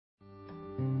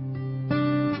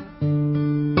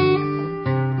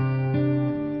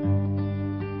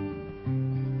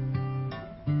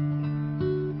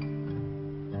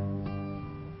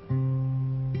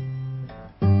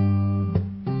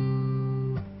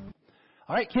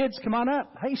All right, kids, come on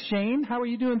up. Hey, Shane, how are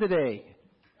you doing today?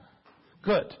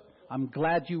 Good. I'm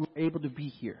glad you were able to be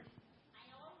here.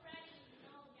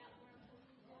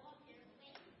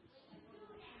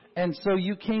 And so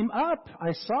you came up.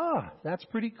 I saw. That's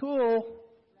pretty cool.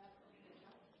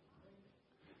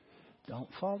 Don't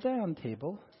fall down,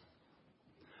 table.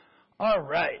 All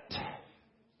right.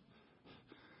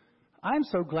 I'm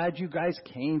so glad you guys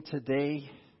came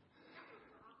today.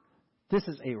 This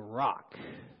is a rock.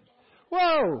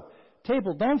 Whoa!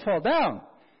 Table, don't fall down.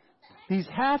 These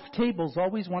half tables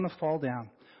always want to fall down.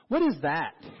 What is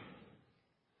that?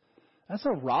 That's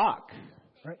a rock.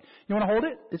 Right? You want to hold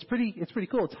it? It's pretty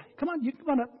cool. Come on, you come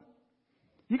on up.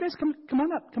 You guys come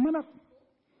on up. Come on up.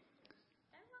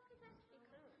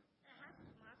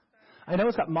 I know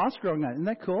it's got moss growing on it. Isn't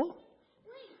that cool?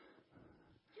 Wait,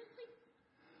 just like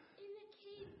in a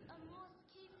cave, a moss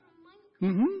cave from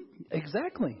Minecraft.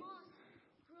 Exactly. Moss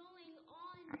growing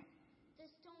on the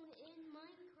stone in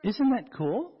Minecraft. Isn't that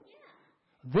cool?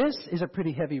 Yeah. This is a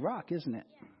pretty heavy rock, isn't it?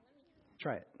 Yeah.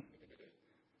 Try it.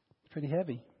 It's pretty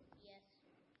heavy. Yes.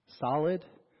 Solid,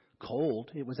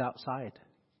 cold. It was outside.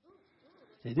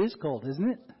 It is cold, isn't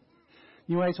it?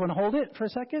 You guys want to hold it for a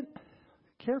second?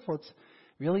 Careful, it's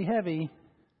really heavy.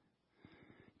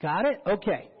 Got it?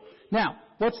 Okay. Now,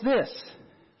 what's this?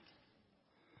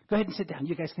 Go ahead and sit down.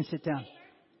 You guys can sit down.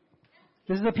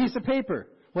 This is a piece of paper.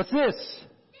 What's this?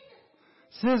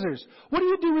 Scissors. What do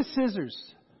you do with scissors?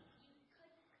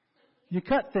 You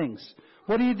cut things.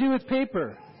 What do you do with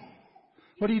paper?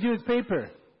 What do you do with paper?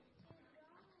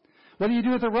 What do you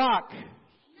do with a rock?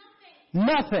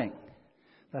 Nothing.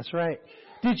 That's right.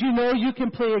 Did you know you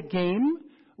can play a game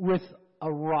with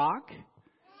a rock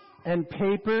and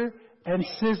paper and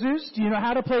scissors? Do you know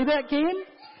how to play that game?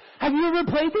 Have you ever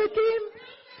played that game?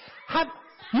 Have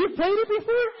you played it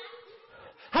before?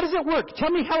 How does it work?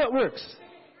 Tell me how it works.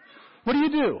 What do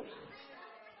you do?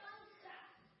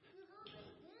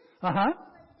 Uh-huh.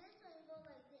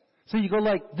 So you go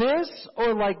like this,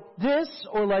 or like this,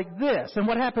 or like this. And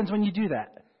what happens when you do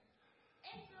that?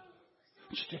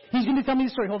 He's going to tell me the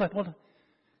story. Hold on.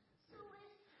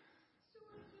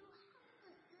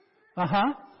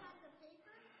 Uh-huh.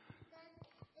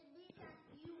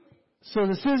 So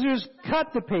the scissors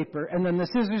cut the paper, and then the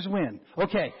scissors win.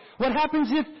 Okay. What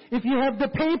happens if you have the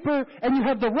paper and you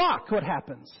have the rock? What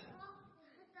happens?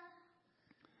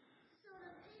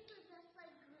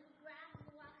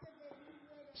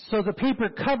 So the paper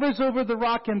covers over the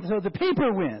rock, and so the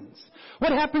paper wins.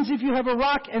 What happens if you have a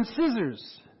rock and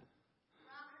scissors?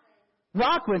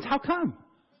 Rock wins. How come?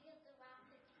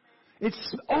 It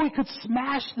could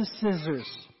smash the scissors.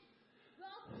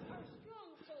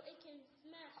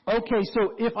 Okay,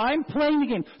 so if I'm playing the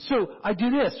game, so I do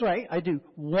this, right? I do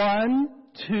 1,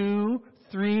 2,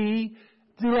 3,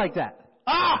 do like that.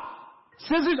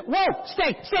 Scissors. Whoa!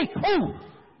 Stay!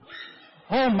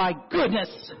 Oh my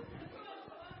goodness!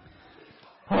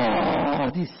 Oh,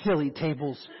 these silly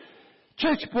tables.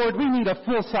 Church board, we need a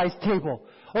full-size table.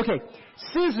 Okay,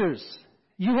 scissors.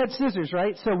 You had scissors,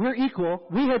 right? So we're equal.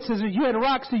 We had scissors. You had a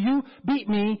rock, so you beat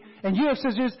me. And you have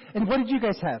scissors. And what did you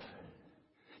guys have?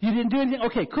 You didn't do anything?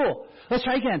 Okay, cool. Let's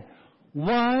try again.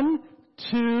 1,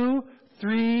 2,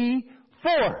 3,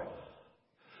 4.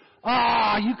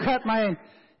 You cut mine.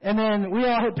 And then we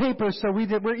all had paper, so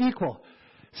we're equal.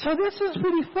 So this is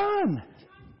pretty fun.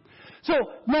 So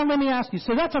now let me ask you.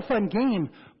 So that's a fun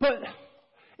game. But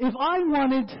if I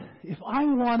wanted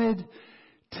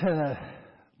to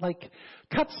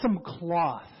cut some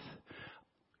cloth,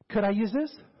 could I use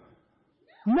this?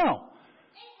 No.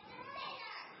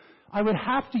 I would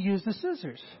have to use the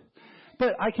scissors.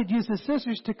 But I could use the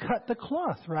scissors to cut the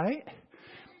cloth, right?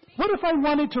 What if I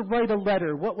wanted to write a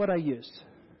letter? What would I use?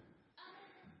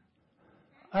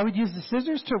 I would use the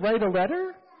scissors to write a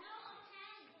letter?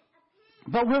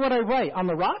 But where would I write? On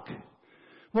the rock?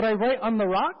 Would I write on the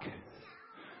rock?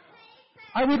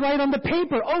 I would write on the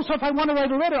paper. So if I want to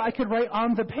write a letter, I could write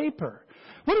on the paper.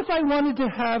 What if I wanted to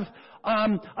have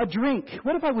a drink?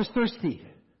 What if I was thirsty?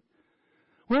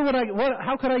 What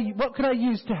could I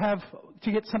use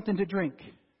to get something to drink?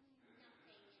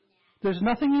 There's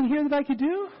nothing in here that I could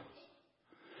do?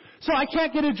 So I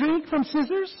can't get a drink from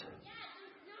scissors?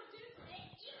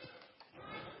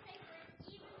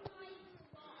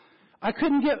 I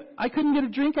couldn't get a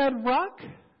drink out of rock?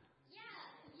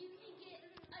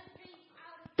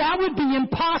 That would be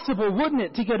impossible, wouldn't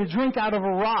it, to get a drink out of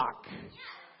a rock? Yeah,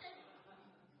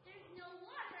 there's no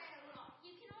water in a rock.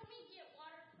 You can only get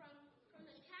water from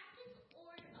the cactus or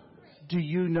a fridge. Do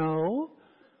you know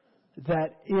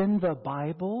that in the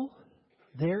Bible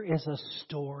there is a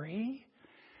story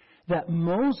that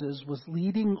Moses was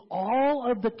leading all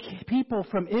of the people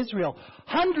from Israel,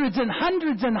 hundreds and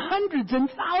hundreds and hundreds and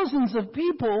thousands of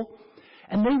people,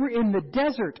 and they were in the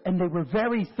desert, and they were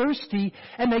very thirsty,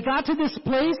 and they got to this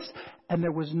place, and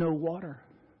there was no water.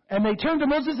 And they turned to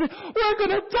Moses and said, we're going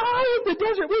to die in the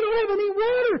desert. We don't have any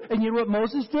water. And you know what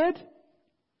Moses did?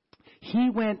 He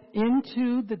went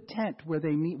into the tent where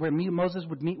Moses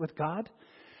would meet with God.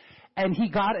 And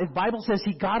the Bible says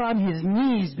he got on his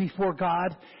knees before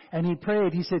God and he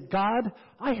prayed. He said, God,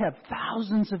 I have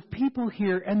thousands of people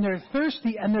here and they're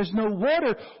thirsty and there's no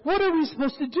water. What are we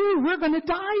supposed to do? We're going to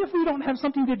die if we don't have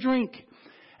something to drink.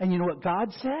 And you know what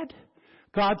God said?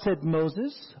 God said,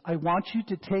 Moses, I want you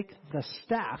to take the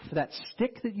staff, that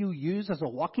stick that you use as a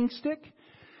walking stick,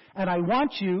 and I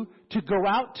want you to go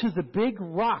out to the big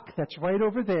rock that's right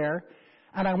over there,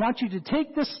 and I want you to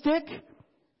take the stick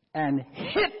and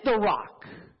hit the rock.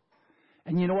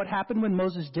 And you know what happened when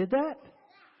Moses did that?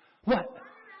 What?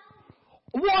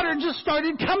 Water just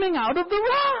started coming out of the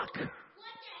rock.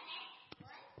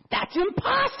 That's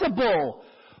impossible.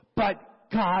 But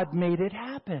God made it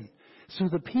happen. So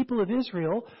the people of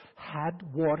Israel had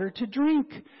water to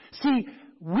drink. See,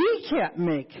 we can't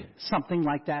make something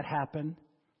like that happen,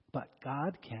 but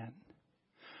God can.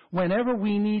 Whenever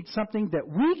we need something that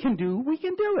we can do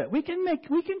it. We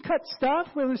can cut stuff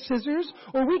with scissors,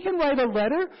 or we can write a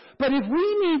letter. But if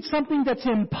we need something that's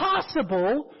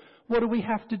impossible, what do we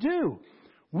have to do?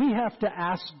 We have to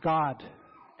ask God.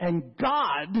 And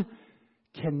God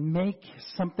can make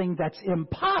something that's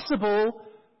impossible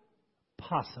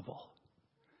possible.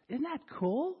 Isn't that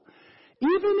cool?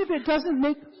 Even if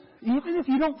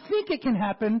you don't think it can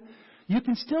happen, you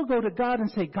can still go to God and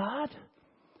say, God,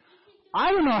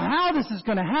 I don't know how this is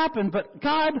going to happen, but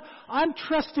God, I'm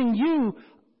trusting you.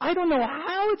 I don't know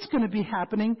how it's going to be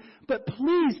happening, but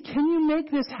please, can you make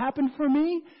this happen for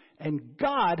me? And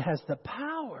God has the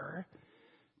power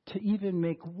to even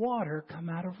make water come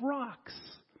out of rocks.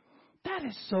 That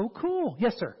is so cool.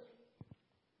 Yes, sir.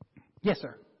 Yes,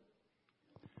 sir.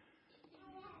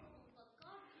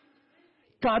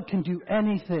 God can do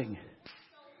anything.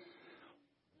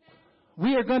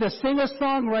 We are going to sing a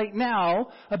song right now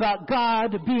about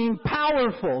God being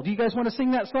powerful. Do you guys want to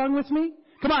sing that song with me?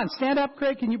 Come on, stand up,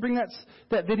 Craig. Can you bring that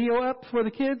video up for the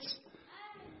kids?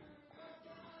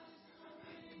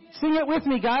 Sing it with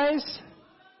me, guys.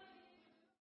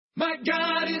 My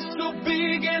God is so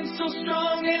big and so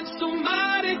strong and so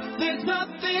mighty. There's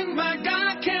nothing my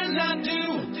God cannot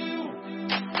do.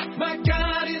 My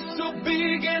God is so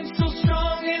big and so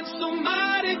strong and so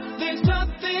mighty. There's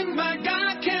nothing my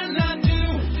God cannot do.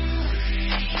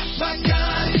 My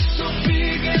God is so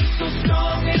big and so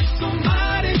strong and so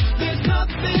mighty. There's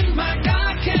nothing my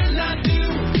God cannot do.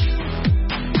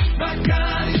 My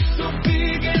God is so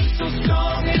big and so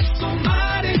strong and so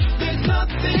mighty. There's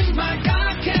nothing my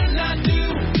God cannot do.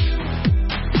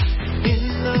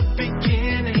 In the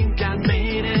beginning, God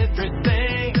made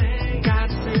everything. God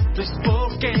simply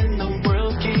spoke and the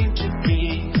world came to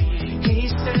be. He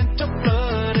sent a flood.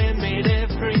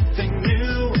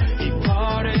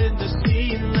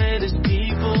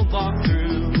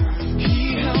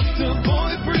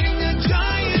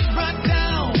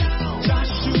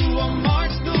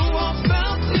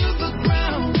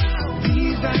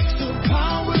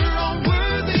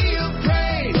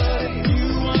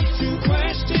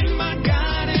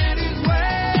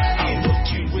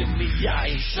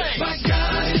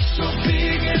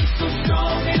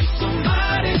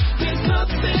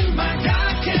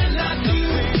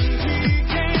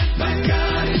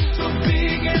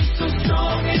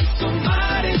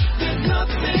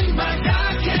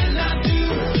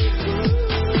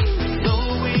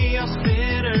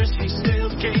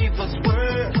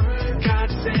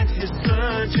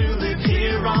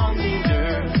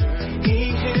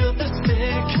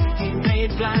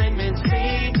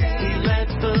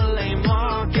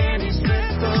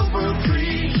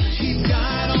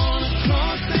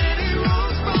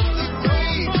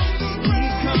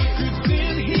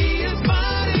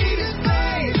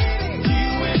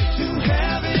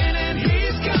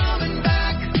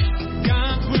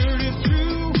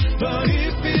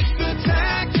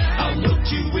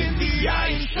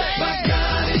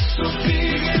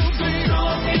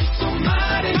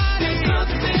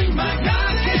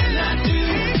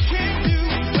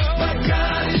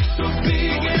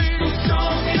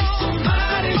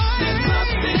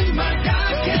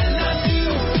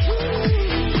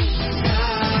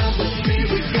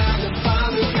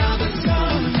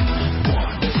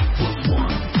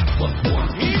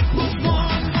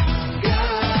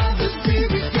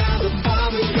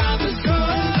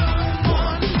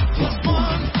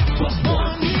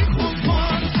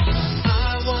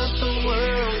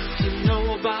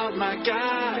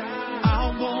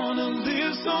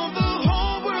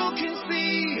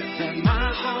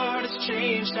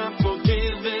 changed, I'm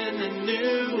forgiven and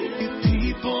new. If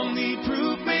people need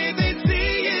proof, may they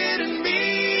see it in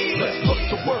me. Let's look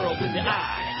the world in the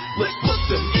eye. Let's look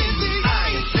them in the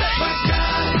eye and say, my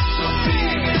God is so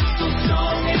big and so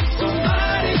strong and so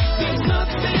mighty. There's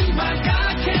nothing my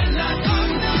God cannot do.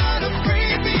 I'm not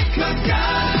afraid because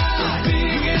God is so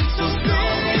big and so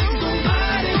strong and so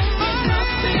mighty. There's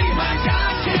nothing my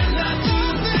God cannot do.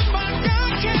 My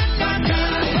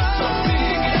God is so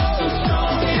big and so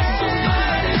strong and so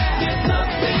mighty. There's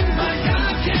nothing my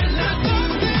God cannot do.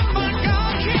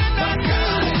 My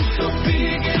God is so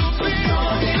big and so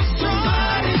strong and so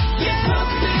mighty. There's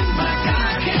nothing my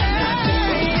God cannot do.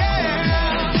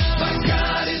 My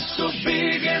God is so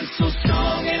big and so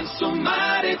strong and so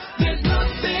mighty. There's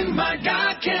nothing my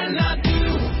God cannot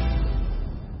do.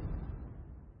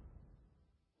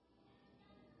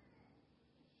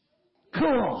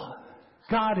 Cool.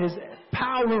 God is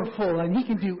powerful and He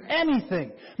can do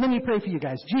anything. Let me pray for you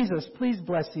guys. Jesus, please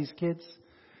bless these kids.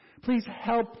 Please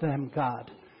help them,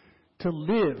 God, to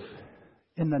live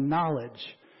in the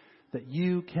knowledge that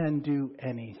You can do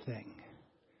anything.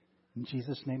 In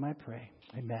Jesus' name I pray.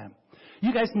 Amen.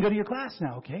 You guys can go to your class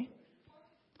now, okay?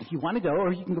 If you want to go,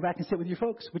 or you can go back and sit with your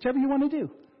folks. Whichever you want to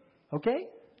do. Okay?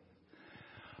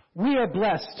 We are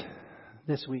blessed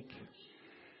this week.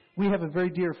 We have a very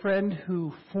dear friend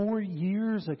who 4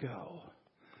 years ago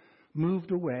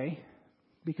moved away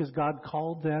because God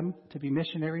called them to be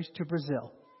missionaries to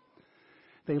Brazil.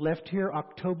 They left here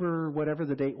October, whatever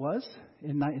the date was,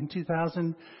 in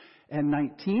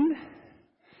 2019.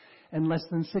 And less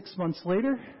than 6 months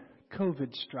later,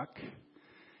 COVID struck.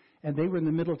 And they were in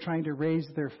the middle of trying to raise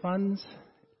their funds.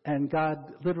 And God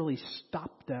literally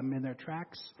stopped them in their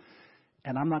tracks.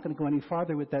 And I'm not going to go any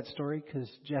farther with that story because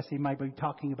Jesse might be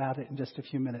talking about it in just a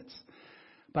few minutes.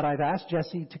 But I've asked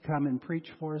Jesse to come and preach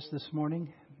for us this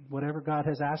morning. Whatever God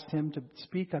has asked him to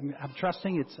speak, I'm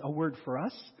trusting it's a word for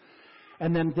us.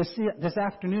 And then this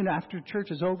afternoon, after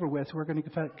church is over with, we're going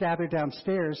to gather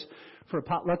downstairs for a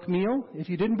potluck meal. If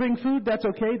you didn't bring food, that's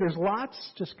okay. There's lots.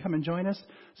 Just come and join us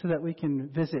so that we can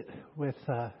visit with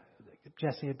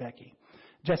Jesse and Becky.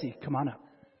 Jesse, come on up.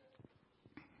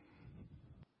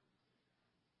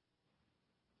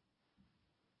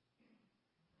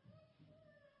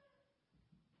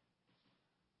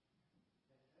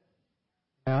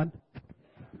 On?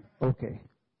 Okay.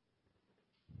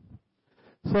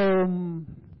 So,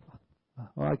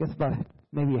 well, I guess about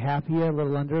maybe half of you, a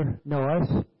little under, know us,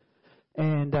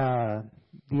 and the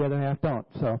other half don't.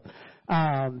 So,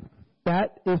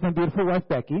 that is my beautiful wife,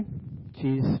 Becky.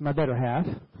 She's my better half.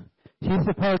 She's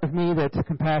the part of me that's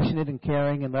compassionate and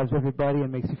caring and loves everybody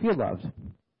and makes you feel loved.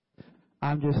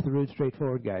 I'm just the rude,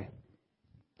 straightforward guy.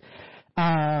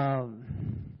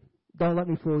 Don't let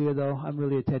me fool you, though. I'm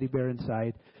really a teddy bear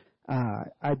inside.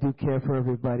 I do care for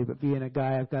everybody, but being a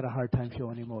guy, I've got a hard time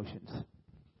showing emotions.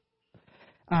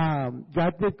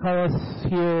 God did call us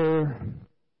here,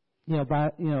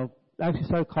 actually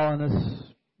started calling us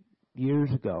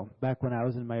years ago, back when I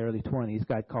was in my early 20s.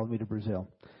 God called me to Brazil.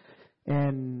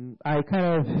 And I kind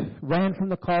of ran from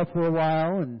the call for a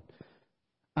while, and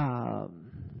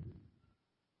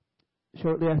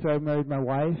shortly after I married my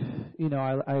wife, when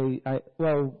I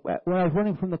was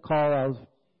running from the call, I was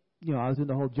in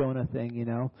the whole Jonah thing,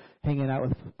 hanging out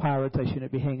with pirates I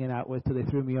shouldn't be hanging out with till they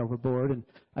threw me overboard, and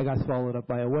I got swallowed up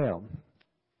by a whale.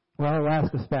 Well,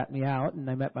 Alaska spat me out, and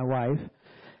I met my wife,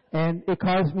 and it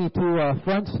caused me to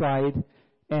front slide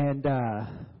and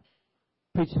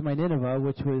preach to my Nineveh,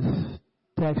 which was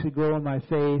to actually grow in my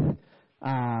faith,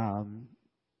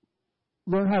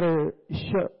 learn how to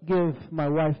give my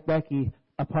wife Becky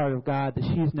a part of God that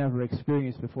she's never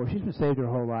experienced before. She's been saved her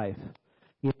whole life,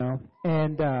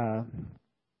 And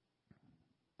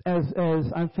as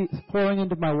I'm pouring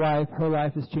into my wife, her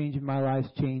life is changing, my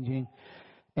life's changing,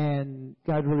 and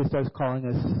God really starts calling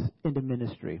us into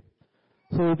ministry.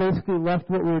 So we basically left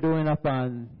what we were doing up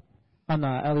on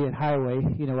the Elliott Highway.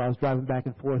 I was driving back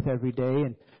and forth every day,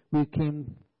 and we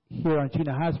came here on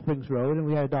Chena Hot Springs Road, and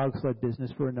we had a dog sled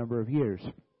business for a number of years.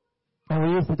 And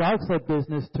we used the dog sled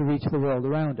business to reach the world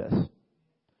around us,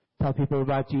 tell people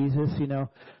about Jesus. The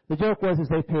joke was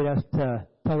they paid us to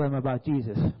tell them about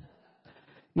Jesus.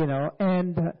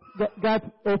 And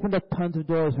God opened up tons of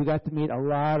doors. We got to meet a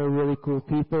lot of really cool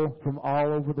people from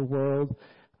all over the world.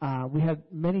 We had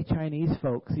many Chinese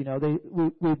folks. We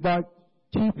bought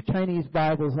cheap Chinese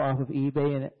Bibles off of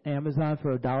eBay and Amazon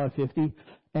for $1.50,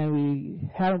 and we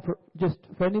had them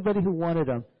for anybody who wanted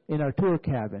them in our tour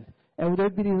cabin. And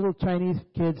there'd be these little Chinese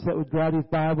kids that would grab these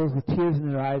Bibles with tears in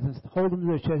their eyes and hold them to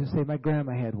their chest and say, "My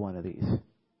grandma had one of these."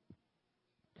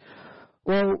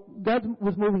 Well, God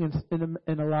was moving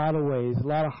in a lot of ways. A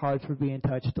lot of hearts were being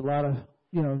touched. A lot of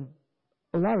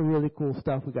really cool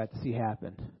stuff we got to see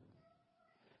happen.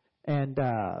 And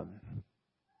God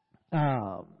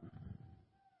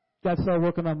started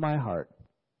working on my heart.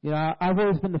 I've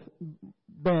always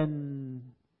been.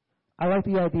 I like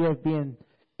the idea of being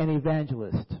an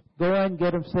evangelist. Go in,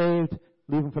 get them saved,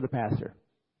 leave them for the pastor.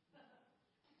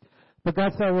 But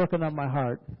God started working on my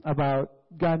heart about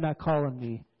God not calling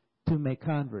me to make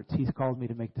converts. He's called me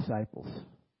to make disciples.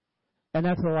 And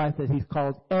that's the life that He's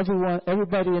called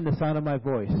everybody in the sound of my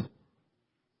voice.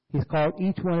 He's called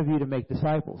each one of you to make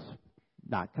disciples,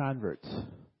 not converts.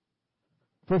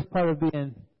 First part of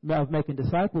making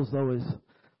disciples, though, is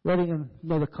letting them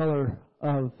know the color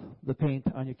of the paint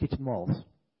on your kitchen walls.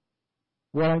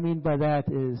 What I mean by that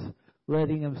is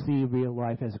letting them see real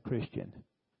life as a Christian.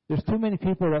 There's too many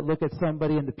people that look at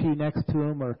somebody in the pew next to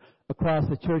them or across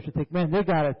the church and think, man, they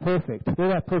got it perfect. They're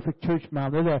that perfect church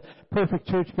mom. They're that perfect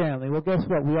church family. Well, guess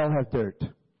what? We all have dirt.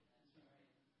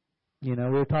 We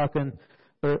were talking,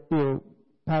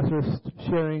 Pastor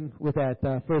sharing with that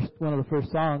one of the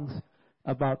first songs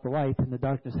about the light and the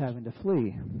darkness having to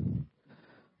flee.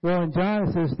 Well, in John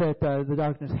it says that the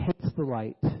darkness hates the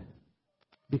light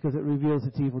because it reveals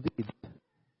its evil deeds.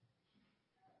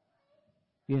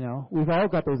 We've all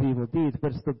got those evil deeds,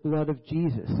 but it's the blood of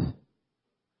Jesus.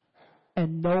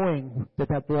 And knowing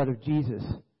that blood of Jesus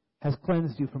has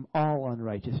cleansed you from all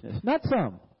unrighteousness. Not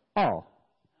some, all.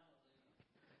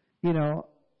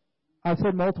 I've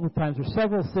said multiple times, there's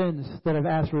several sins that I've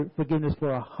asked for forgiveness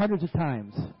for hundreds of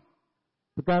times.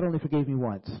 But God only forgave me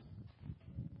once.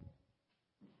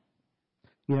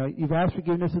 You've asked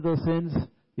forgiveness of those sins.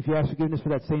 If you ask forgiveness for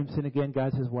that same sin again,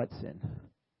 God says, what sin?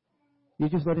 You're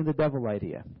just letting the devil lie to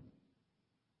you.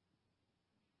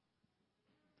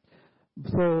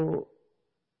 So,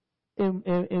 in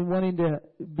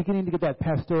beginning to get that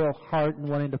pastoral heart and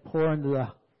wanting to pour into the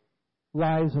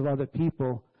lives of other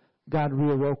people, God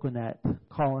reawoken that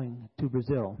calling to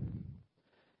Brazil.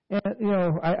 And,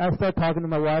 I started talking to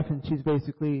my wife, and she's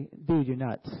basically, dude, you're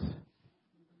nuts.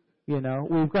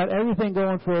 We've got everything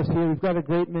going for us here. We've got a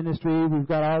great ministry. We've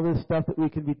got all this stuff that we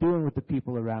can be doing with the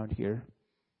people around here.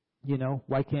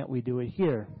 Why can't we do it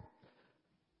here?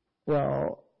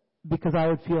 Well, because I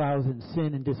would feel I was in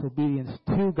sin and disobedience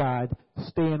to God,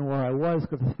 staying where I was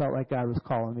because I felt like God was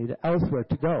calling me to elsewhere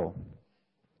to go.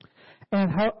 And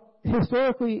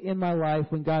historically in my life,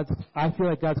 when I feel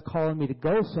like God's calling me to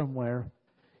go somewhere,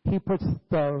 He puts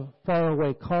the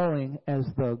faraway calling as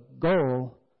the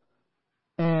goal.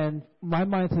 And my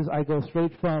mind says I go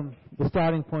straight from the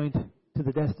starting point to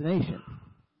the destination.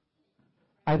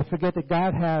 I forget that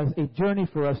God has a journey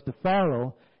for us to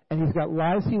follow, and He's got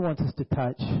lives He wants us to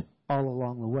touch all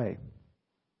along the way.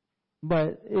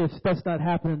 But if that's not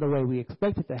happening the way we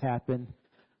expect it to happen,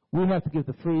 we have to give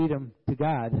the freedom to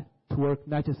God to work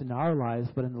not just in our lives,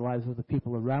 but in the lives of the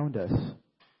people around us,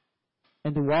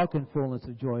 and to walk in fullness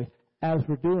of joy as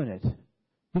we're doing it.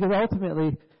 Because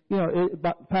ultimately,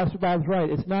 Pastor Bob's right.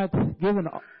 It's not giving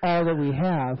all that we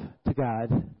have to God.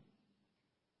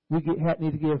 We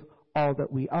need to give all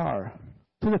that we are,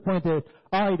 to the point that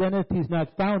our identity is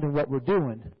not found in what we're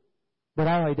doing, but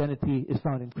our identity is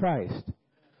found in Christ.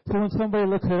 So when somebody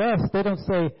looks at us, they don't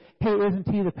say, hey, isn't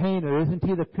he the painter? Isn't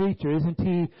he the preacher? Isn't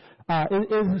she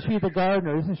the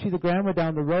gardener? Isn't she the grandma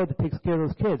down the road that takes care of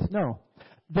those kids? No.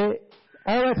 All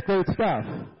that's great stuff.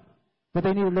 But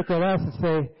they need to look at us and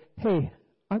say, hey,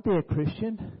 aren't they a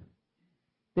Christian?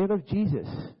 They love Jesus.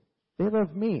 They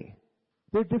love me.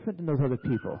 They're different than those other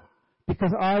people.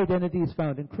 Because our identity is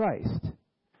found in Christ.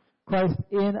 Christ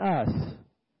in us,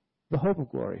 the hope of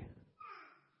glory.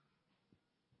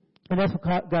 And that's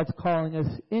what God's calling us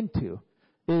into,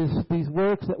 is these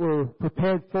works that were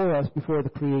prepared for us before the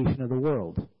creation of the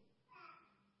world.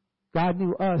 God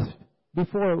knew us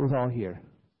before it was all here.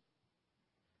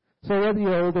 So whether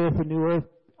you're old earth or new earth,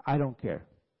 I don't care.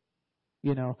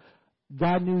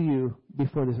 God knew you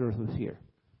before this earth was here.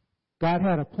 God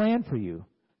had a plan for you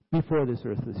before this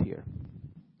earth was here.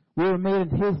 We were made in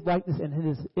His likeness and in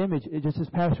His image, just as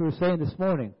Pastor was saying this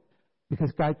morning,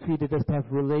 because God created us to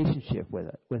have a relationship with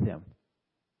Him.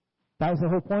 That was the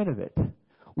whole point of it.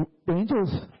 The angels,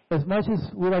 as much as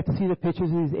we like to see the pictures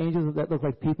of these angels that look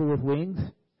like people with wings,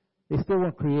 they still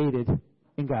weren't created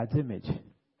in God's image.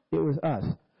 It was us.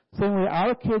 Same way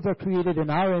our kids are created in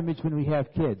our image when we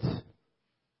have kids,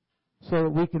 so that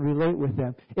we can relate with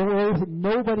them in ways that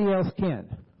nobody else can.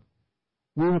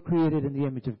 We were created in the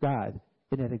image of God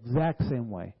in that exact same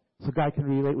way, so God can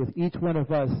relate with each one of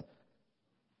us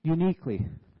uniquely.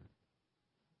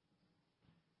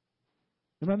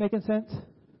 Am I making sense?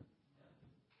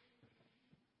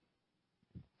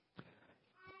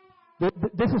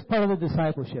 This is part of the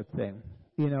discipleship thing.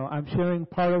 I'm sharing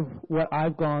part of what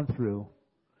I've gone through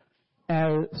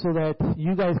so that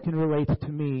you guys can relate to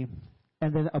me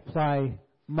and then apply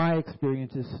my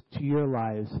experiences to your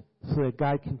lives so that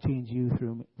God can change you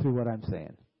through what I'm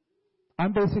saying.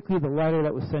 I'm basically the letter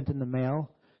that was sent in the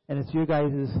mail, and it's your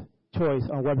guys' choice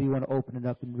on whether you want to open it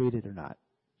up and read it or not.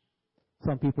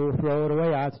 Some people will throw it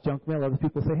away. It's junk mail. Other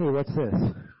people say, hey, what's this?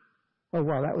 Oh,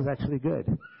 wow, that was actually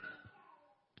good.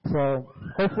 So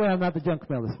hopefully I'm not the junk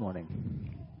mail this morning.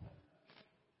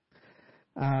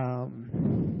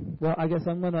 Well, I guess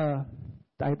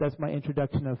that's my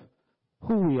introduction of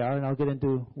who we are, and I'll get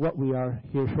into what we are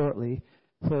here shortly.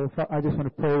 So I just want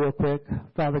to pray real quick.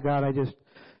 Father God, I just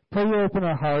pray you open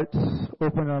our hearts,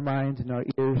 open our minds and our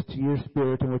ears to your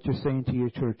Spirit and what you're saying to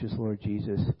your churches, Lord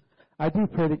Jesus. I do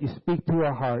pray that you speak to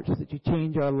our hearts, that you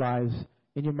change our lives.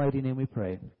 In your mighty name we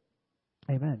pray.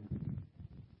 Amen.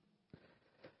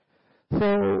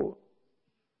 So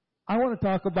I want to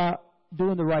talk about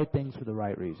doing the right things for the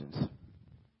right reasons.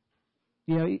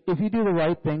 If you do the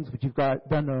right things, but you've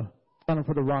done them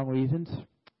for the wrong reasons,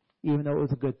 even though it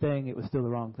was a good thing, it was still the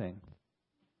wrong thing.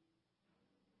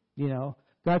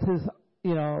 God says,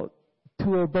 to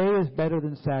obey is better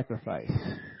than sacrifice.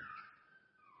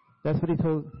 That's what he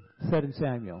said in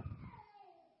Samuel.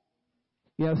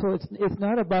 So it's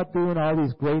not about doing all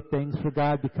these great things for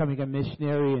God, becoming a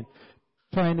missionary and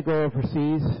trying to go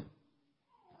overseas.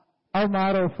 Our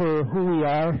motto for who we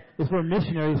are is we're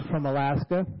missionaries from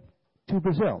Alaska to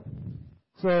Brazil.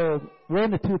 So we're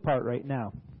in the 2 part right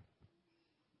now.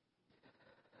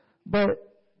 But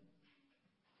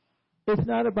it's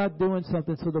not about doing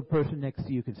something so the person next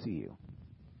to you can see you.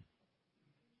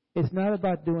 It's not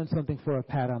about doing something for a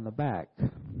pat on the back.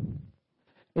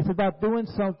 It's about doing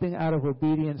something out of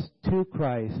obedience to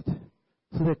Christ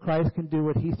so that Christ can do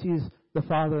what he sees the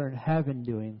Father in heaven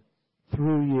doing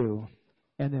through you,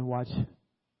 and then watch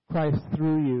Christ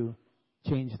through you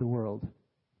change the world.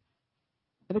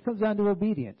 And it comes down to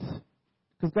obedience,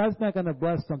 because God's not going to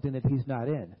bless something that he's not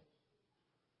in.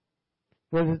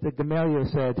 What is it that Gamaliel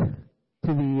said to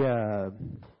the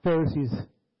Pharisees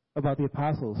about the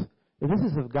apostles? If this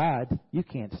is of God, you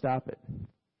can't stop it.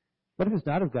 But if it's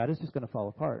not of God, it's just going to fall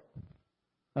apart.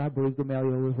 And I believe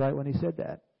Gamaliel was right when he said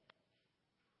that.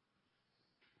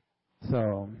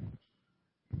 So,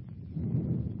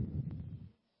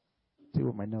 let's see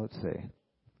what my notes say.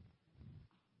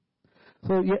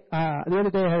 So, the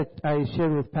other day I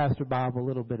shared with Pastor Bob a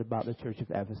little bit about the Church of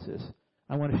Ephesus.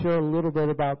 I want to share a little bit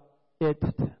about it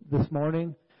this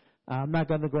morning. I'm not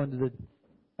going to go into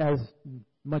as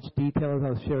much detail as I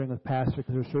was sharing with Pastor,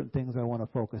 because there are certain things I want to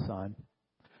focus on.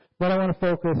 But I want to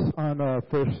focus on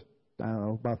first,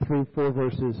 about 3-4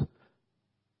 verses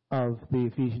of the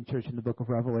Ephesian church in the book of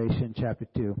Revelation, chapter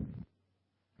 2.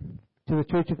 To the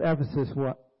church of Ephesus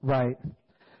write,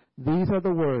 these are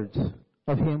the words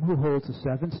of him who holds the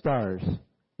 7 stars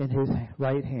in his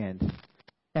right hand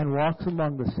and walks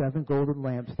among the 7 golden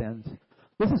lampstands.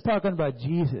 This is talking about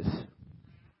Jesus.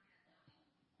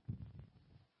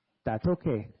 That's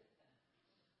okay.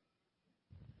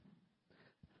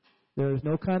 There is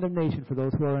no condemnation for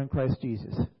those who are in Christ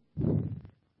Jesus.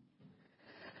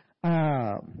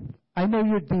 I know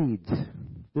your deeds.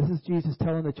 This is Jesus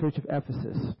telling the church of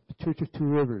Ephesus, the church of 2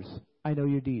 rivers, I know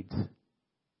your deeds.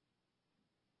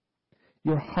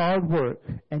 Your hard work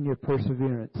and your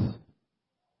perseverance.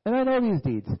 And I know these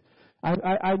deeds.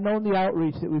 I've known the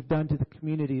outreach that we've done to the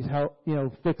communities, how,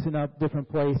 fixing up different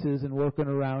places and working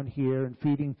around here and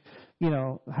feeding,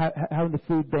 having the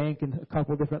food bank in a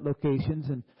couple different locations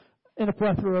and a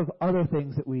plethora of other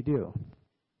things that we do.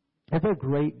 And they're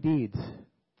great deeds.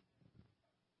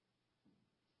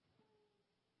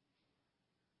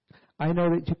 I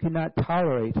know that you cannot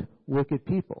tolerate wicked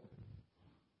people.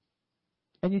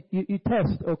 And you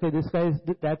test, okay, this guy's,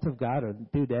 that's of God, or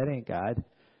dude, that ain't God.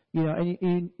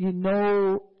 And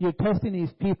you're testing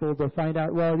these people to find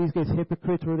out, well, are these guys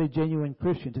hypocrites or are they genuine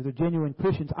Christians? If they're genuine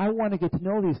Christians, I want to get to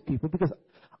know these people because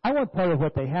I want part of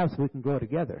what they have so we can grow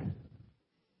together.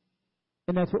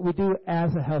 And that's what we do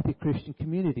as a healthy Christian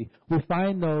community. We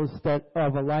find those that are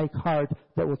of a like heart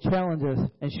that will challenge us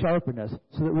and sharpen us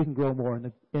so that we can grow more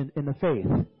in the faith.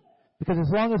 Because as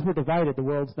long as we're divided, the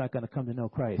world's not going to come to know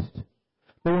Christ.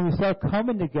 But when we start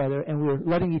coming together and we're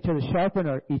letting each other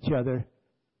sharpen each other,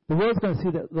 the world's going to see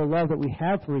the love that we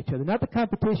have for each other, not the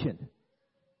competition.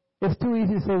 It's too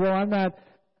easy to say, well, I'm not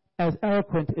as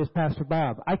eloquent as Pastor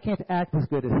Bob. I can't act as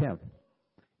good as him.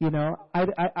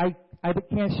 I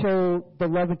can't show the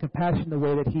love and compassion the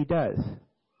way that he does.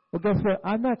 Well, guess what?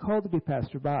 I'm not called to be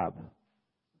Pastor Bob.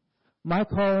 My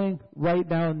calling right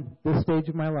now in this stage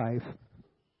of my life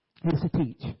is to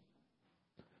teach.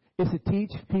 It's to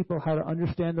teach people how to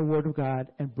understand the Word of God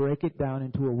and break it down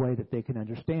into a way that they can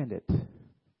understand it.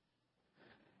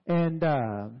 And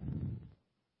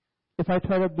if I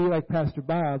try to be like Pastor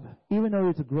Bob, even though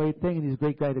it's a great thing and he's a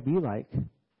great guy to be like,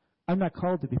 I'm not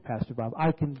called to be Pastor Bob.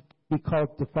 I can be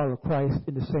called to follow Christ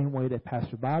in the same way that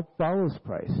Pastor Bob follows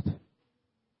Christ.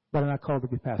 But I'm not called to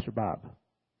be Pastor Bob.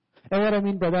 And what I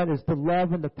mean by that is the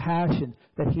love and the passion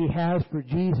that he has for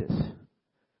Jesus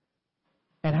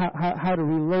and how to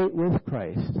relate with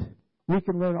Christ. We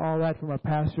can learn all that from our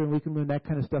pastor, and we can learn that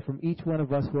kind of stuff from each one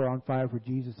of us who are on fire for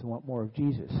Jesus and want more of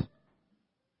Jesus.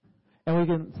 And we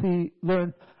can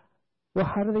learn, well,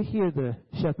 how do they hear the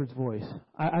shepherd's voice?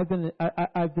 I've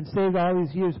been saved all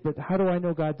these years, but how do I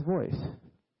know God's voice?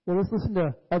 Well, let's listen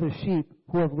to other sheep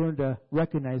who have learned to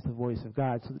recognize the voice of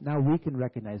God, so that now we can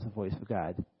recognize the voice of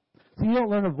God. So you don't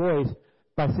learn a voice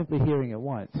by simply hearing it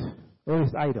once, or at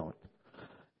least I don't.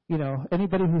 You know,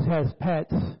 anybody who has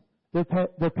pets, their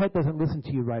pet doesn't listen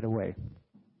to you right away.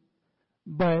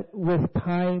 But with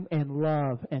time and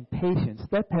love and patience,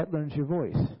 that pet learns your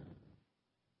voice.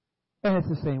 And it's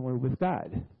the same way with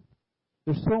God.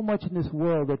 There's so much in this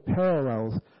world that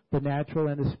parallels the natural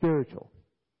and the spiritual.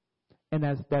 And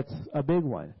that's a big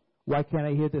one. Why can't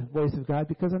I hear the voice of God?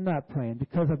 Because I'm not praying,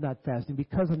 because I'm not fasting,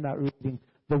 because I'm not reading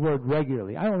the Word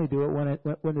regularly. I only do it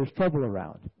when there's trouble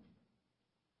around.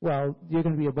 Well, you're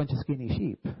going to be a bunch of skinny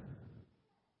sheep.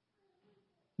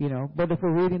 You know, but if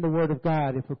we're reading the Word of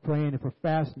God, if we're praying, if we're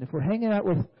fasting, if we're hanging out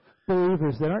with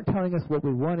believers that aren't telling us what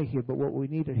we want to hear, but what we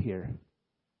need to hear,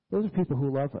 those are people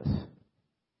who love us.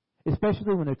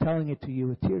 Especially when they're telling it to you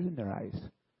with tears in their eyes.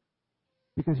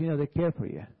 Because, you know, they care for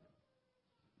you.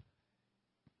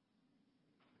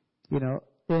 You know,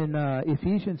 in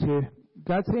Ephesians here,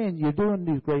 God's saying you're doing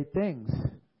these great things.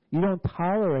 You don't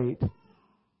tolerate.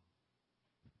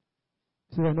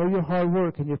 So I know your hard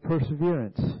work and your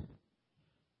perseverance.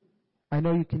 I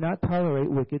know you cannot tolerate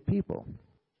wicked people.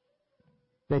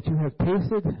 That you have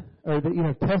tasted, or that you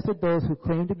have tested those who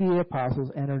claim to be apostles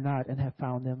and are not, and have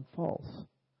found them false.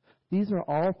 These are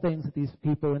all things that these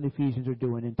people in Ephesians are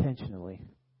doing intentionally.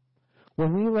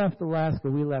 When we left Alaska,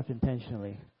 we left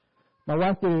intentionally. My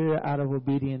wife did it out of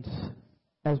obedience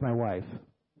as my wife.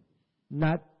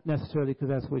 Not necessarily because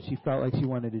that's what she felt like she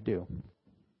wanted to do.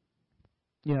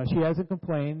 You know, she hasn't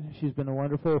complained. She's been a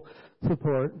wonderful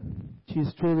support.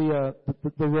 She's truly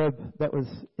the rib that was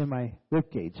in my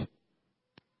rib cage.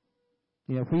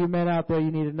 You know, for you men out there,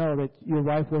 you need to know that your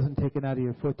wife wasn't taken out of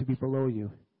your foot to be below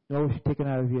you. Nor was she taken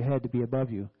out of your head to be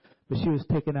above you. But she was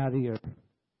taken out of your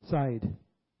side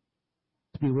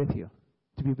to be with you,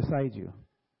 to be beside you.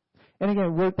 And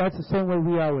again, that's the same way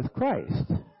we are with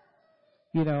Christ.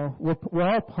 You know, we're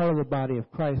all part of the body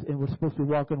of Christ, and we're supposed to be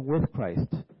walking with Christ.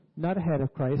 Not ahead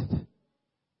of Christ,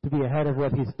 to be ahead of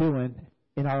what He's doing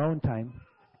in our own time,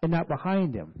 and not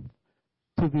behind Him,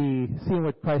 to be seeing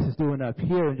what Christ is doing up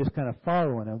here and just kind of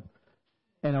following Him,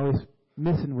 and always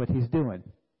missing what He's doing.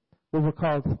 But we're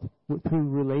called through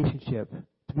relationship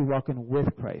to be walking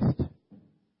with Christ.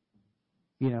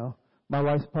 You know, my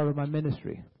wife's part of my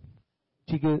ministry.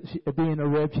 Being a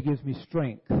rib, she gives me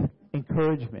strength,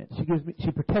 encouragement.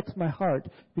 She protects my heart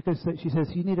because she says,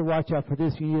 you need to watch out for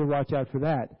this, you need to watch out for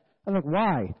that. I'm like,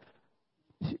 why?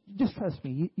 Just trust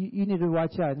me, you need to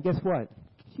watch out. And guess what?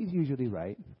 She's usually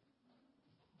right.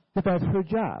 But that's her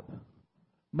job.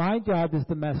 My job is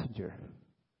the messenger.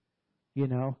 You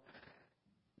know?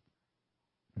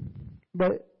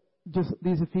 But just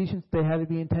these Ephesians, they had to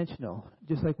be intentional.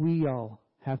 Just like we all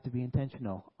have to be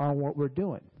intentional on what we're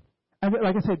doing. And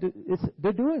like I said,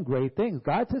 they're doing great things.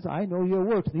 God says, I know your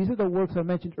works. These are the works I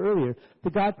mentioned earlier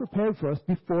that God prepared for us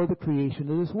before the creation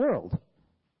of this world.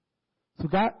 So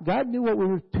God knew what we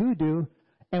were to do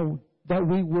and that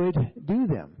we would do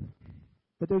them.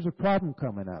 But there's a problem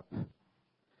coming up.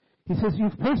 He says,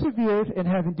 you've persevered and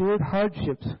have endured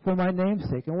hardships for my name's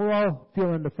sake. And we're all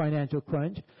feeling the financial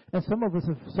crunch. And some of us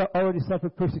have already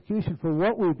suffered persecution for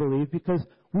what we believe because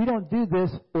we don't do this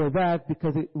or that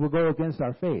because it will go against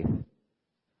our faith.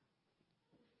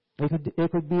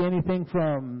 It could be anything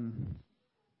from...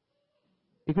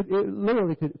 It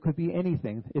literally could be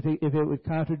anything if it would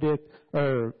contradict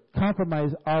or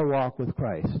compromise our walk with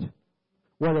Christ.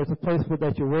 Whether it's a place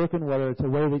that you're working, whether it's a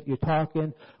way that you're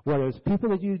talking, whether it's people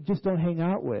that you just don't hang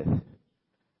out with.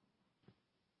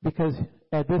 Because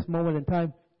at this moment in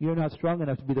time, you're not strong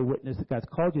enough to be the witness that God's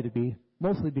called you to be,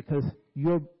 mostly because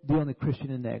you're the only Christian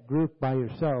in that group by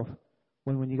yourself,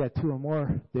 when you got two or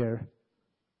more there,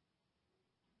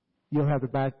 you'll have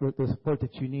the support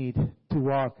that you need to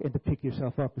walk and to pick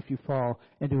yourself up if you fall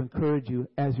and to encourage you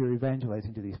as you're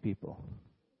evangelizing to these people.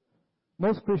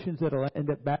 Most Christians that will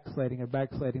end up backsliding are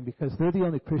backsliding because they're the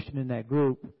only Christian in that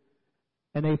group,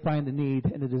 and they find the need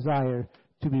and the desire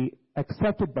to be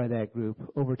accepted by that group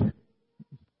over to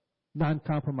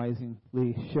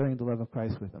non-compromisingly sharing the love of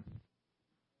Christ with them.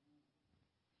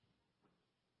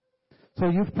 So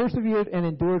you've persevered and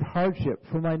endured hardship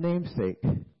for my name's sake,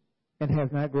 and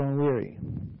have not grown weary.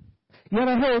 Yet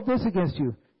I hold this against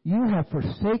you. You have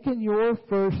forsaken your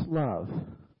first love.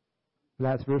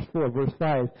 That's verse 4. Verse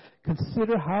 5.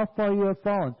 Consider how far you have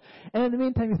fallen. And in the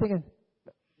meantime, you're thinking,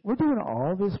 we're doing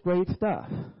all this great stuff.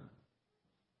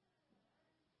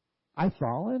 I've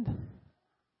fallen?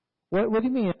 What do you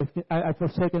mean I've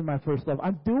forsaken my first love?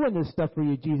 I'm doing this stuff for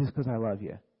you, Jesus, because I love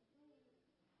you.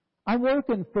 I'm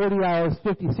working 40 hours,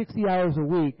 50, 60 hours a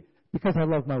week because I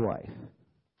love my wife.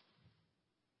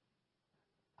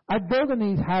 I'm building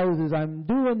these houses. I'm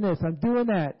doing this. I'm doing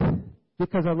that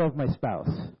because I love my spouse.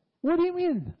 What do you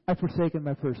mean I've forsaken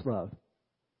my first love?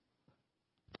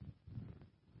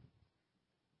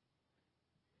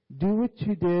 Do what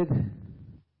you did.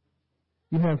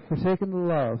 You have forsaken the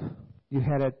love you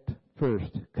had at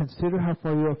first. Consider how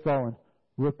far you have fallen.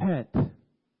 Repent.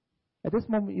 At this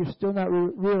moment, you're still not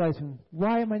realizing,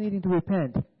 why am I needing to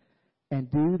repent?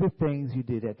 And do the things you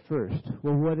did at first.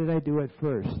 Well, what did I do at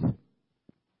first?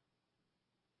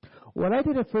 What I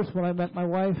did at first when I met my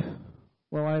wife,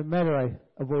 well, I met her, I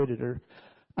avoided her.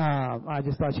 I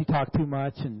just thought she talked too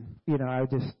much, and, it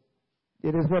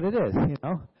is what it is,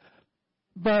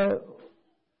 But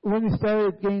when we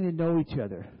started getting to know each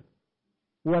other,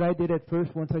 what I did at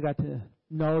first, once I got to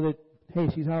know that, hey,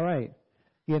 she's all right,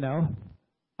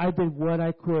 I did what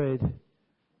I could,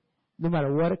 no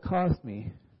matter what it cost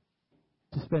me,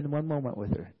 to spend one moment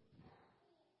with her.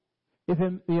 If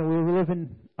we were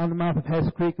living on the mouth of Hess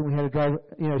Creek, and we had to drive,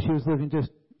 she was living just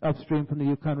upstream from the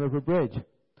Yukon River Bridge.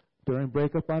 During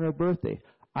breakup on her birthday,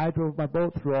 I drove my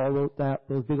boat through all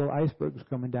those big old icebergs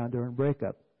coming down during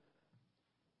breakup,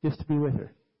 just to be with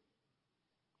her.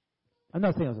 I'm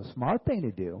not saying it was a smart thing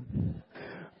to do,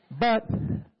 but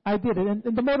I did it.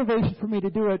 And the motivation for me to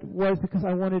do it was because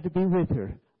I wanted to be with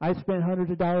her. I spent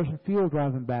hundreds of dollars in fuel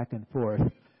driving back and forth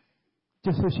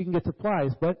just so she can get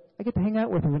supplies, but I get to hang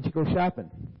out with her when she goes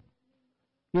shopping.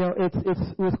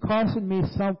 It was costing me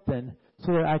something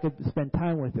so that I could spend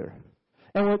time with her.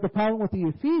 And what the problem with the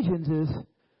Ephesians is,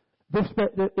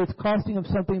 it's costing them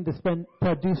something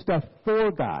to do stuff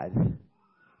for God.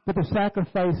 But they're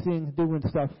sacrificing doing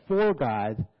stuff for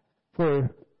God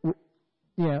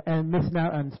and missing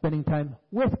out on spending time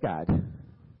with God.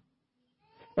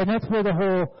 And that's where the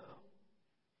whole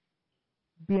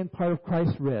being part of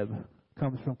Christ's rib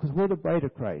comes from, because we're the bride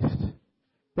of Christ.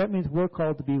 That means we're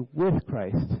called to be with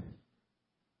Christ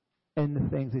in the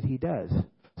things that He does.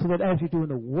 So that as you're doing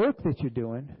the work that you're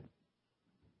doing,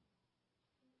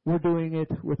 we're doing it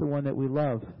with the one that we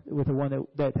love, with the one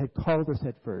that had called us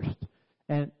at first,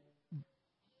 and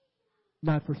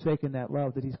not forsaking that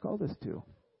love that He's called us to.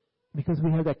 Because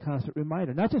we have that constant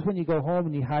reminder. Not just when you go home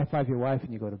and you high-five your wife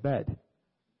and you go to bed.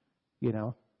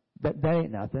 That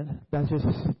ain't nothing. That's just,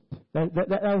 that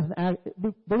was an act,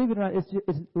 believe it or not, it's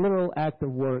a literal act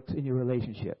of works in your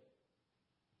relationship.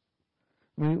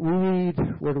 We read,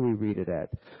 where do we read it at?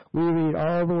 We read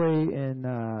all the way in,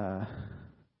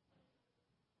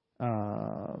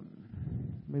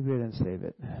 maybe I didn't save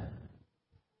it.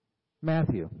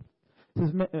 Matthew. This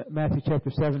is Matthew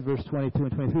chapter 7, verse 22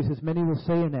 and 23. It says, many will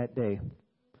say in that day,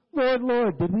 Lord,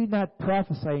 Lord, did we not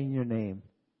prophesy in your name?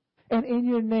 And in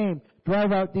your name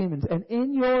drive out demons, and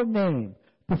in your name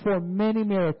perform many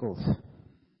miracles.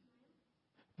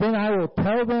 Then I will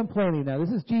tell them plainly, now this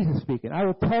is Jesus speaking, I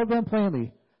will tell them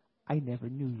plainly, I never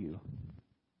knew you.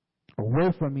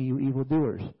 Away from me, you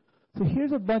evildoers. So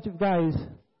here's a bunch of guys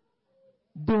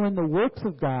doing the works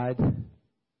of God,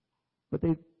 but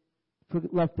they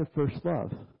left their first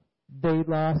love. They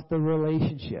lost the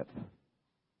relationship.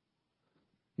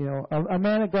 A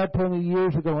man of God told me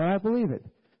years ago, and I believe it.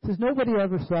 He says, nobody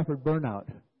ever suffered burnout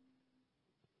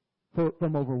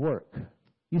from overwork.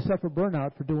 You suffer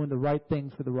burnout for doing the right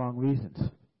things for the wrong reasons.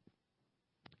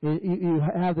 You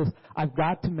have this, I've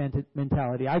got to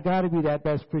mentality. I got to be that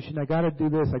best Christian. I got to do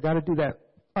this. I got to do that.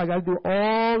 I got to do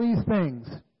all these things.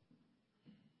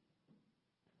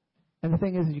 And the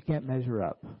thing is you can't measure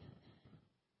up.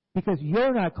 Because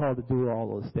you're not called to do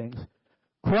all those things.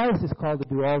 Christ is called to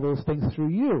do all those things through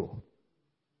you.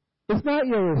 It's not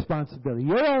your responsibility.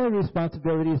 Your only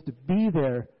responsibility is to be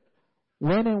there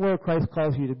when and where Christ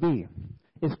calls you to be.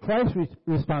 It's Christ's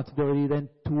responsibility then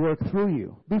to work through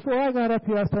you. Before I got up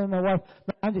here, I was telling my wife,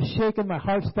 I'm just shaking, my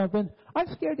heart's thumping. I'm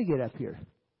scared to get up here.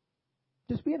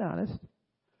 Just being honest.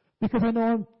 Because I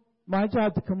know My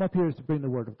job to come up here is to bring the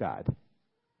Word of God.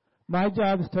 My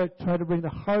job is to try to bring the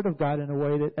heart of God in a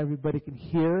way that everybody can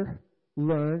hear,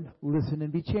 learn, listen,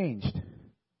 and be changed.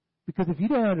 Because if you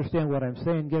don't understand what I'm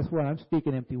saying, guess what? I'm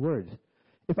speaking empty words.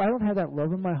 If I don't have that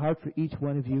love in my heart for each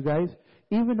one of you guys,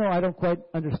 even though I don't quite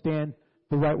understand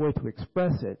the right way to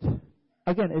express it,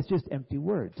 again, it's just empty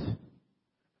words.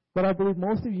 But I believe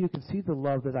most of you can see the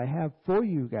love that I have for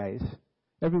you guys.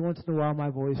 Every once in a while, my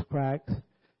voice cracks.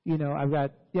 You know, I've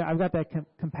got that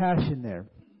compassion there.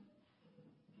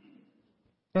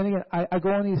 And again, I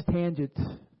go on these tangents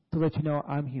to let you know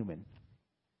I'm human.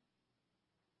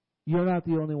 You're not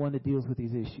the only one that deals with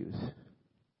these issues.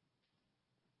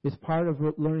 It's part of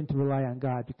learning to rely on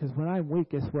God, because when I'm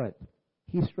weak, guess what?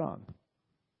 He's strong.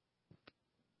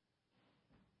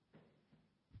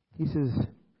 He says,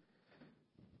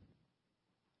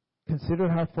 consider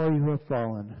how far you have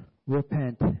fallen.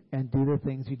 Repent and do the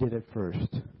things you did at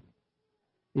first.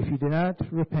 If you do not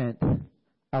repent,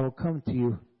 I will come to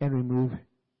you and remove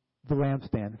the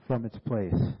lampstand from its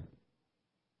place.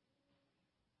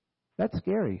 That's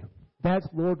scary. That's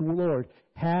Lord,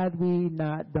 had we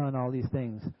not done all these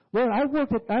things. Lord,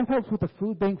 I've helped with the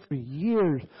food bank for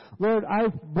years. Lord,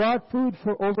 I've brought food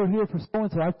for over here for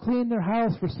so-and-so. I've cleaned their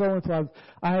house for so-and-so.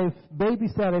 I've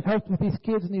babysat. I've helped with these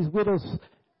kids and these widows.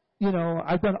 You know,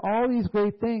 I've done all these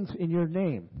great things in your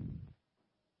name.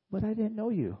 But I didn't know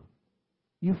you.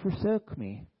 You forsook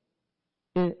me.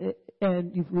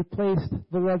 And you've replaced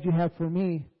the love you have for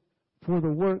me for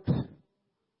the works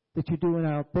that you're doing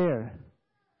out there.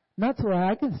 Not so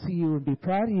I can see you and be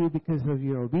proud of you because of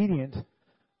your obedience,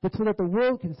 but so that the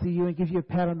world can see you and give you a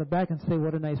pat on the back and say,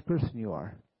 what a nice person you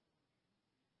are.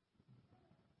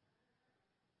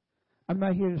 I'm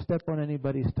not here to step on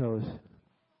anybody's toes.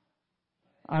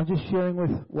 I'm just sharing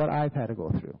with what I've had to go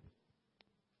through.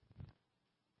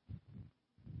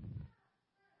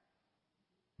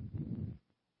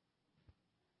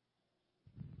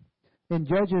 In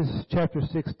Judges chapter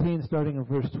 16, starting in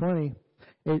verse 20,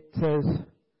 it says,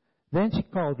 then she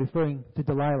called, referring to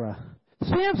Delilah,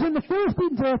 Samson, the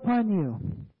Philistines are upon you.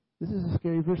 This is a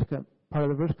scary verse, part of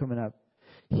the verse coming up.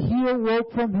 He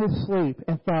awoke from his sleep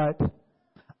and thought,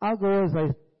 I'll go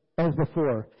as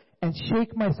before and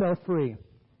shake myself free.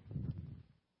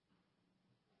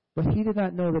 But he did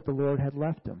not know that the Lord had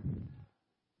left him.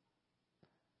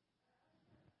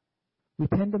 We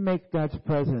tend to make God's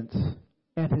presence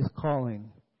and His calling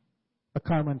a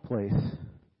commonplace.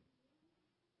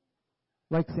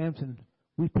 Like Samson,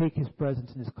 we take His presence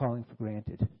and His calling for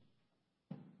granted.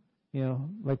 You know,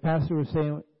 like Pastor was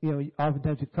saying, you know,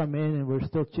 oftentimes we come in and we're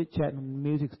still chit-chatting when the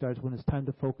music starts when it's time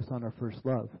to focus on our first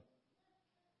love.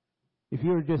 If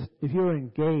you were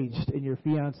engaged and your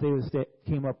fiancé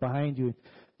came up behind you and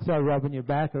started rubbing your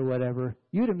back or whatever,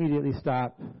 you'd immediately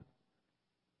stop,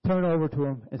 turn over to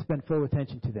them, and spend full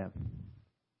attention to them.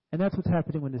 And that's what's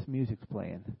happening when this music's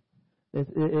playing.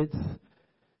 It's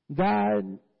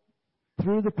God,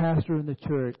 through the pastor in the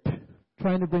church,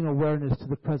 trying to bring awareness to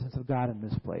the presence of God in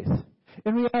this place.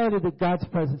 In reality, that God's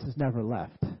presence has never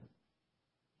left.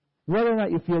 Whether or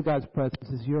not you feel God's presence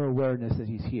is your awareness that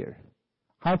He's here.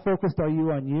 How focused are you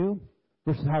on you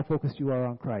versus how focused you are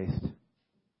on Christ?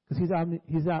 Because He's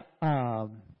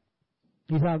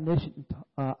omniscient,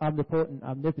 omnipotent,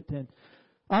 omnipotent,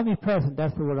 omnipresent.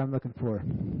 That's the word I'm looking for.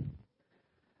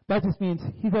 That just means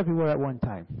He's everywhere at one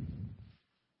time.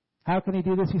 How can He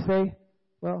do this, you say?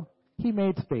 Well, He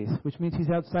made space, which means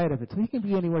He's outside of it. So He can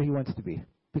be anywhere He wants to be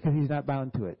because He's not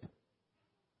bound to it.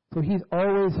 So He's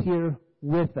always here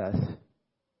with us.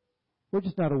 We're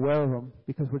just not aware of Him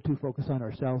because we're too focused on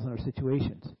ourselves and our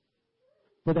situations.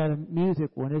 But that music,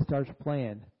 when it starts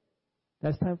playing,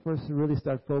 that's time for us to really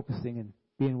start focusing and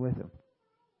being with Him.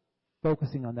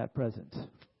 Focusing on that presence.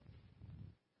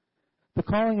 The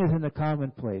calling isn't a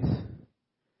commonplace,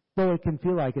 though it can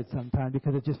feel like it sometimes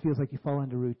because it just feels like you fall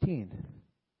into routine.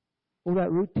 Well,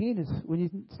 that routine is, when you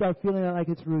start feeling like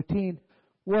it's routine,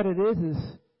 what it is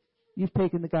you've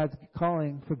taken the God's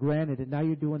calling for granted, and now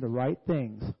you're doing the right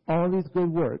things, all these good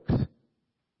works,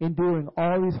 enduring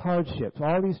all these hardships,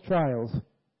 all these trials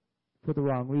for the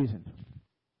wrong reason.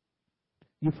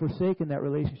 You've forsaken that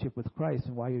relationship with Christ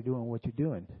and why you're doing what you're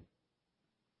doing.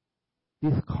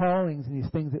 These callings and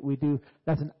these things that we do,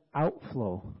 that's an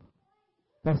outflow.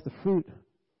 That's the fruit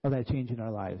of that change in our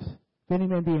lives. If any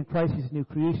man be in Christ, he's a new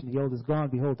creation. The old is gone.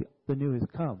 Behold, the new has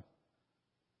come.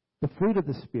 The fruit of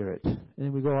the Spirit. And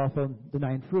then we go off on the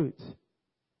 9 fruits.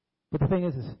 But the thing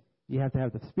is you have to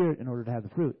have the Spirit in order to have the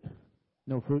fruit.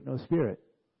 No fruit, no Spirit.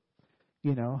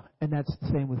 You know, and that's the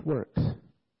same with works.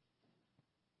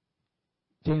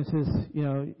 James says, you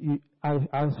know,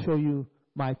 I'll show you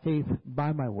my faith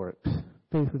by my works.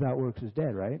 Faith without works is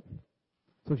dead, right?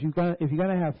 So if you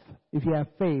have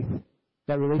faith,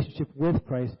 that relationship with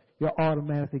Christ, you're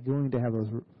automatically going to have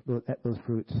those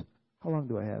fruits. How long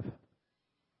do I have? 2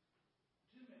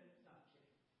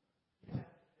 minutes.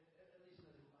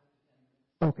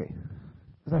 Okay,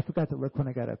 because I forgot to look when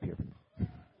I got up here.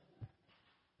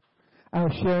 I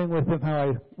was sharing with him how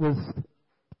I was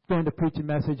going to preach a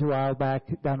message a while back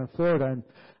down in Florida, and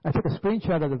I took a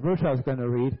screenshot of the verse I was going to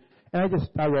read, and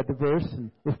I read the verse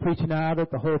and was preaching out it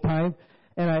the whole time,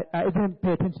 and I didn't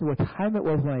pay attention to what time it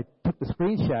was when I took the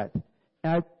screenshot,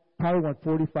 and I probably went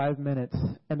 45 minutes,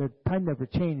 and the time never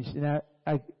changed, and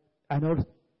I noticed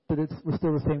that it was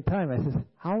still the same time. I said,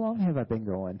 how long have I been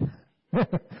going?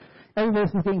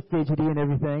 Everybody's getting fidgety and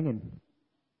everything, and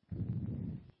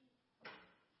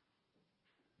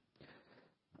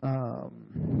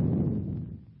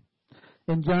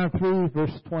in John 3,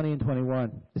 verse 20 and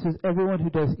 21, it says, everyone who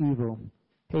does evil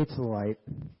hates the light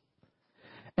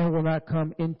and will not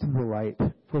come into the light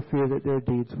for fear that their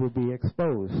deeds will be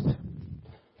exposed.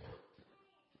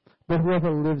 But whoever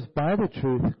lives by the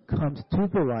truth comes to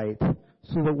the light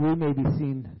so that we may be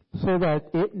seen, so that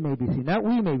it may be seen, not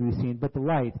we may be seen, but the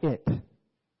light, it,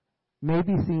 may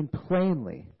be seen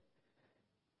plainly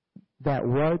that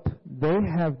what they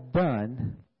have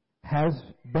done has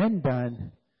been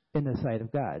done in the sight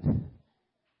of God.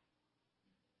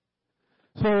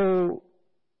 So,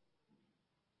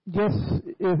 yes,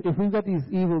 if we've got these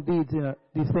evil deeds,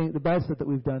 these things, the bad stuff that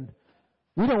we've done,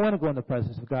 we don't want to go in the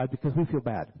presence of God because we feel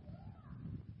bad.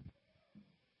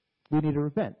 We need to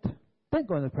repent. Don't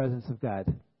go in the presence of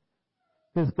God,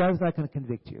 because God's not going to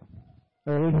convict you.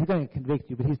 Or He's going to convict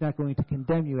you, but He's not going to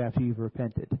condemn you after you've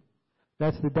repented.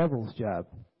 That's the devil's job.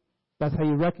 That's how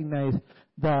you recognize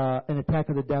an attack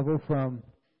of the devil from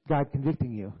God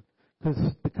convicting you. Because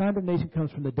the condemnation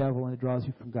comes from the devil and it draws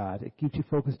you from God. It keeps you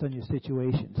focused on your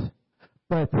situations.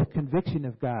 But the conviction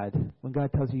of God, when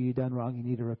God tells you you've done wrong, you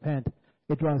need to repent,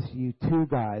 it draws you to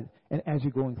God. And as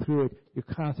you're going through it,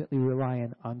 you're constantly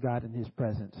relying on God and His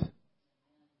presence.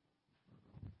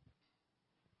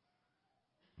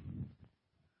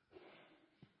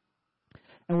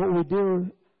 And what we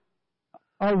do,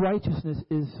 our righteousness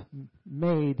is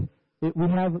made, we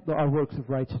have our works of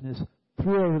righteousness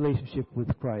through our relationship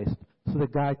with Christ, so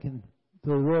that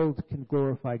the world can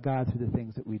glorify God through the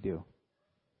things that we do.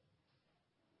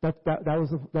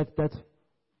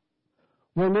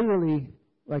 We're literally,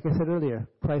 like I said earlier,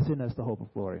 Christ in us, the hope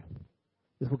of glory,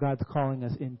 is what God's calling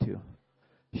us into.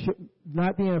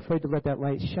 Not being afraid to let that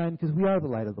light shine, because we are the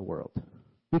light of the world,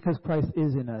 because Christ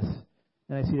is in us.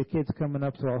 And I see the kids coming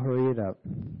up, so I'll hurry it up.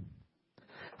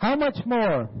 How much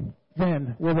more,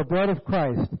 then, will the blood of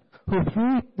Christ, who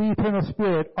through the eternal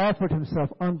Spirit offered Himself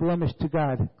unblemished to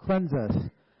God, cleanse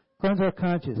our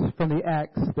conscience from the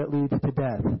acts that lead to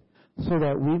death, so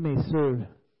that we may serve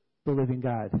the living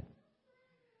God?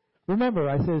 Remember,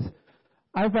 I says,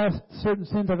 I've asked certain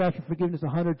sins, I've asked for forgiveness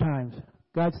 100 times.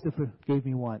 God still forgave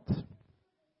me once.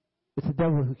 It's the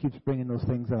devil who keeps bringing those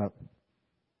things up.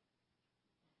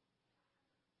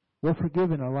 We're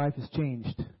forgiven. Our life has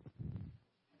changed.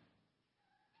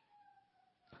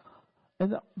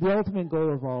 And the ultimate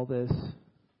goal of all this,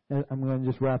 and I'm going to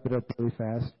just wrap it up really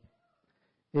fast,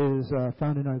 is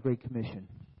found in our Great Commission.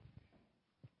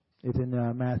 It's in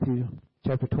Matthew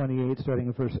chapter 28, starting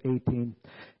at verse 18.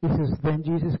 It says, Then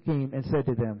Jesus came and said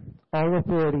to them, All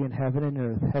authority in heaven and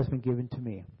earth has been given to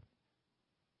me.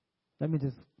 That means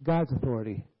it's God's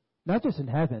authority. Not just in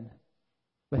heaven,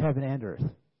 but heaven and earth.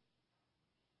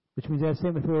 Which means that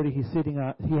same authority He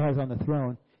has on the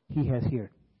throne, He has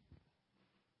here.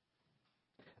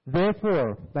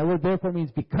 Therefore, that word therefore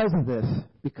means because of this,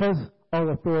 because all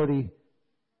authority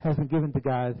has been given to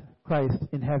God, Christ,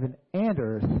 in heaven and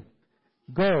earth,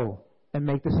 go and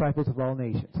make disciples of all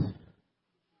nations.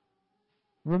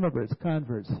 Remember, it's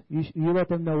converts. You let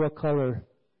them know what color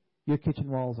your kitchen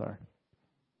walls are.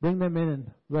 Bring them in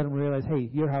and let them realize, hey,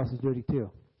 your house is dirty too.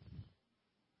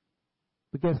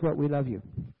 But guess what? We love you.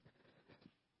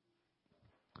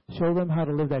 Show them how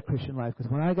to live that Christian life.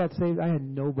 Because when I got saved, I had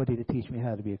nobody to teach me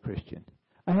how to be a Christian.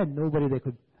 I had nobody that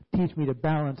could teach me to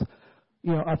balance,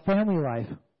 a family life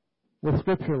with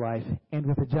Scripture life and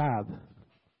with a job.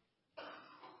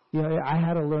 I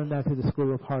had to learn that through the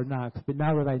school of hard knocks. But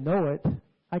now that I know it,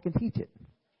 I can teach it.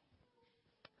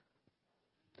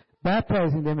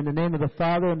 Baptizing them in the name of the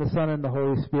Father and the Son and the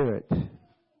Holy Spirit,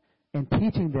 and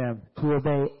teaching them to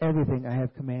obey everything I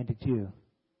have commanded you.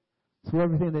 So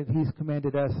everything that He's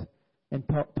commanded us and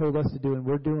told us to do and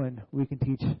we're doing, we can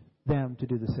teach them to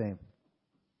do the same.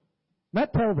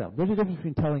 Not tell them. There's a difference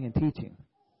between telling and teaching.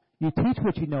 You teach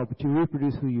what you know, but you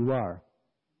reproduce who you are.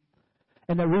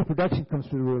 And that reproduction comes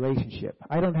through a relationship.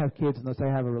 I don't have kids unless I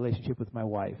have a relationship with my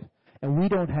wife. And we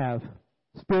don't have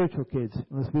spiritual kids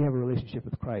unless we have a relationship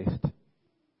with Christ.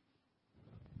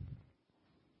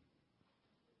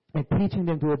 And teaching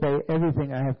them to obey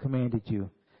everything I have commanded you.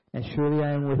 And surely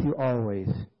I am with you always,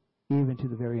 even to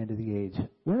the very end of the age.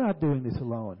 We're not doing this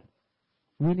alone.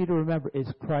 We need to remember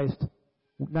it's Christ,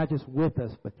 not just with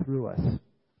us, but through us.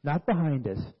 Not behind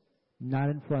us, not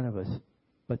in front of us,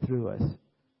 but through us.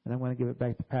 And I'm going to give it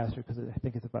back to Pastor because I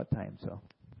think it's about time. So,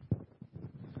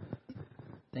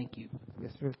 Thank you.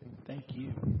 Yes, sir. Thank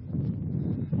you.